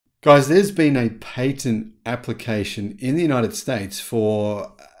Guys, there's been a patent application in the United States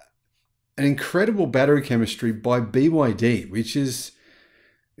for an incredible battery chemistry by BYD, which is,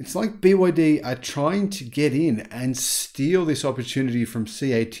 it's like BYD are trying to get in and steal this opportunity from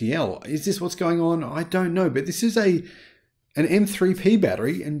CATL. Is this what's going on? I don't know, but this is an M3P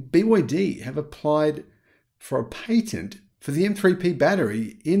battery, and BYD have applied for a patent for the M3P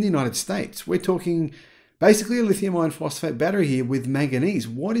battery in the United States. We're talking basically a lithium iron phosphate battery here with manganese.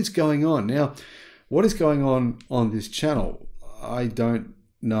 What is going on? Now, what is going on this channel? I don't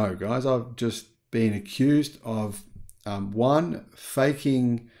know, guys. I've just been accused of, one,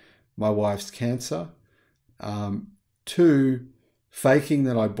 faking my wife's cancer, two, faking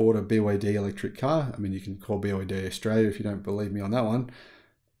that I bought a BYD electric car. I mean, you can call BYD Australia if you don't believe me on that one.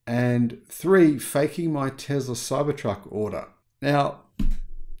 And three, faking my Tesla Cybertruck order. Now,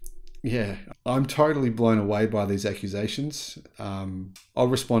 yeah, I'm totally blown away by these accusations. I'll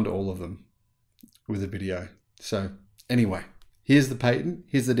respond to all of them with a video. So anyway, here's the patent,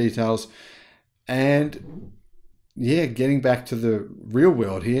 here's the details. And yeah, getting back to the real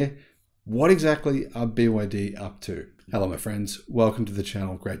world here, what exactly are BYD up to? Hello, my friends. Welcome to the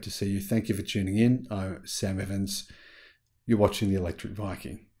channel. Great to see you. Thank you for tuning in. I'm Sam Evans. You're watching the Electric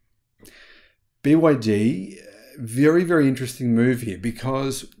Viking. BYD, very, very interesting move here,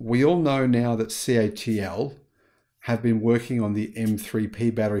 because we all know now that CATL have been working on the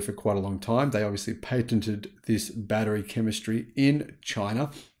M3P battery for quite a long time. They obviously patented this battery chemistry in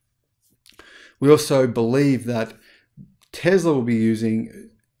China. We also believe that Tesla will be using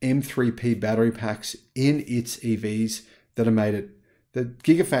M3P battery packs in its EVs that are made at the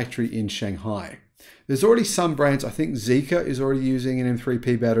Gigafactory in Shanghai. There's already some brands, I think Zeekr is already using an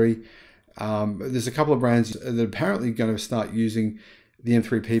M3P battery. There's a couple of brands that are apparently going to start using the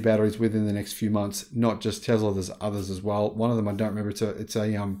M3P batteries within the next few months, not just Tesla, there's others as well. One of them I don't remember, it's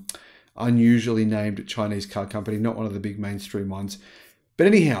a unusually named Chinese car company, not one of the big mainstream ones. But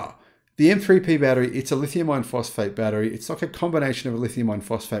anyhow, the M3P battery, it's a lithium iron phosphate battery. It's like a combination of a lithium iron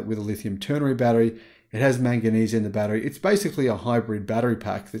phosphate with a lithium ternary battery. It has manganese in the battery. It's basically a hybrid battery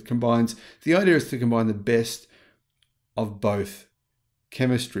pack that combines, the idea is to combine the best of both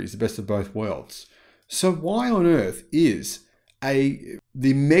chemistries, the best of both worlds. So why on earth is the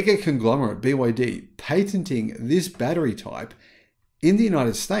mega conglomerate BYD patenting this battery type in the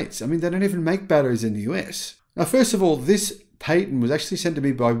United States? I mean, they don't even make batteries in the US. Now, first of all, this patent was actually sent to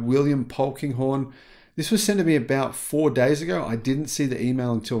me by William Polkinghorne. This was sent to me about 4 days ago. I didn't see the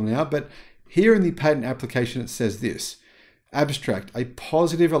email until now, but here in the patent application, it says this. Abstract, a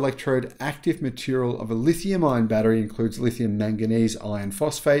positive electrode active material of a lithium ion battery includes lithium manganese iron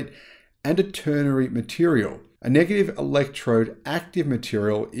phosphate and a ternary material. A negative electrode active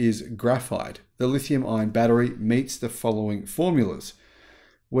material is graphite. The lithium ion battery meets the following formulas,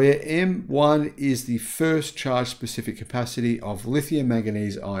 where M1 is the first charge specific capacity of lithium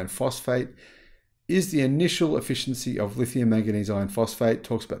manganese iron phosphate, is the initial efficiency of lithium manganese iron phosphate,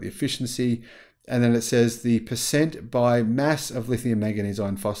 talks about the efficiency, and then it says the percent by mass of lithium manganese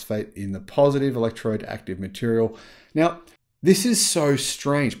iron phosphate in the positive electrode active material. Now, this is so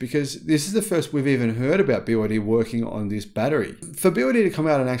strange because this is the first we've even heard about BYD working on this battery. For BYD to come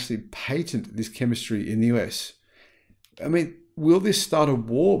out and actually patent this chemistry in the US, I mean, will this start a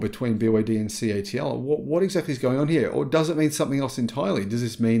war between BYD and CATL? What exactly is going on here? Or does it mean something else entirely? Does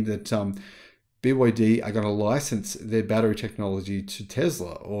this mean that BYD are going to license their battery technology to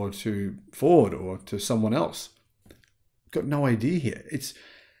Tesla or to Ford or to someone else? Got no idea here. It's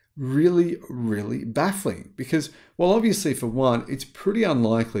really, really baffling because, well, obviously for one, it's pretty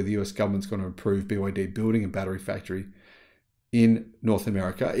unlikely the US government's going to approve BYD building a battery factory in North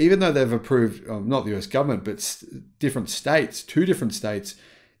America, even though they've approved, not the US government, but different states, 2 different states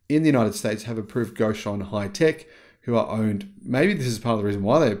in the United States have approved Goshon High Tech, who are owned, maybe this is part of the reason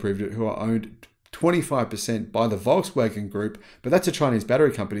why they approved it, who are owned 25% by the Volkswagen Group, but that's a Chinese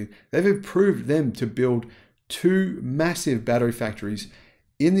battery company. They've approved them to build 2 massive battery factories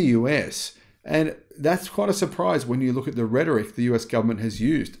in the US. And that's quite a surprise when you look at the rhetoric the US government has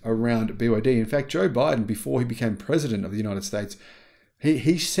used around BYD. In fact, Joe Biden, before he became president of the United States,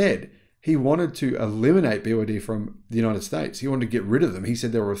 he said he wanted to eliminate BYD from the United States. He wanted to get rid of them. He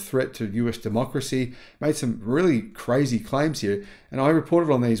said they were a threat to US democracy, made some really crazy claims here. And I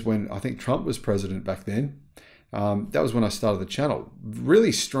reported on these when I think Trump was president back then. That was when I started the channel.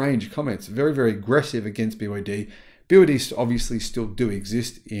 Really strange comments, very, very aggressive against BYD. BYDs obviously still do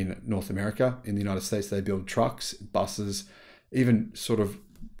exist in North America. In the United States, they build trucks, buses, even sort of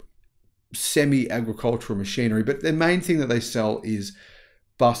semi-agricultural machinery. But the main thing that they sell is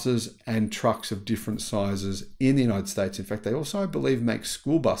buses and trucks of different sizes in the United States. In fact, they also, I believe, make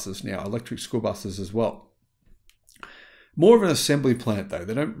school buses now, electric school buses as well. More of an assembly plant though.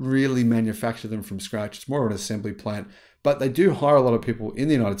 They don't really manufacture them from scratch. It's more of an assembly plant, but they do hire a lot of people in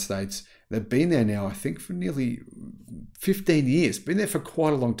the United States. They've been there now, I think, for nearly 15 years, been there for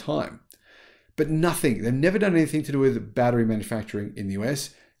quite a long time, but nothing. They've never done anything to do with battery manufacturing in the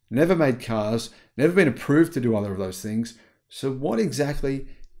US, never made cars, never been approved to do either of those things. So what exactly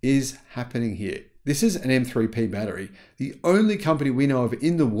is happening here? This is an M3P battery. The only company we know of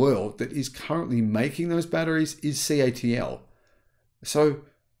in the world that is currently making those batteries is CATL. So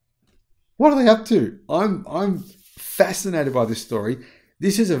what are they up to? I'm fascinated by this story.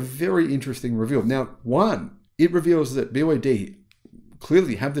 This is a very interesting reveal. Now, one, it reveals that BYD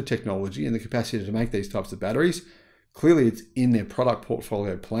clearly have the technology and the capacity to make these types of batteries. Clearly it's in their product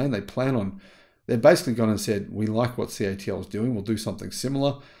portfolio plan. They've basically gone and said, we like what CATL is doing, we'll do something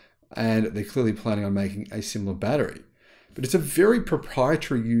similar. And they're clearly planning on making a similar battery. But it's a very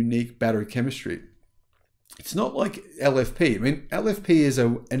proprietary, unique battery chemistry. It's not like LFP. I mean, LFP is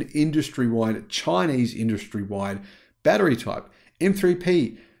an industry-wide, Chinese industry-wide battery type.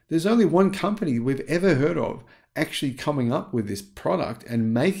 M3P, there's only one company we've ever heard of actually coming up with this product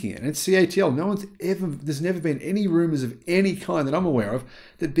and making it. And it's CATL. There's never been any rumors of any kind that I'm aware of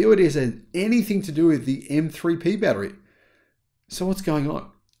that BYD has had anything to do with the M3P battery. So what's going on?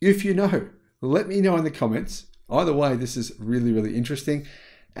 If you know, let me know in the comments. Either way, this is really, really interesting.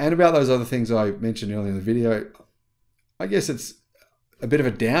 And about those other things I mentioned earlier in the video, I guess it's a bit of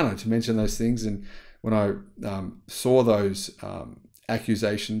a downer to mention those things. And when I saw those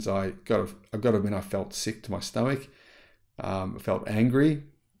accusations, I've got to admit I felt sick to my stomach. I felt angry.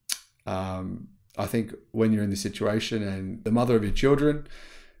 I think when you're in this situation and the mother of your children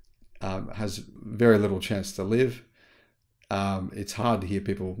has very little chance to live, it's hard to hear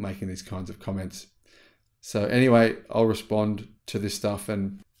people making these kinds of comments. So anyway, I'll respond to this stuff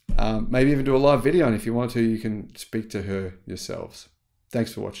and maybe even do a live video. And if you want to, you can speak to her yourselves.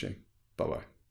 Thanks for watching. Bye-bye.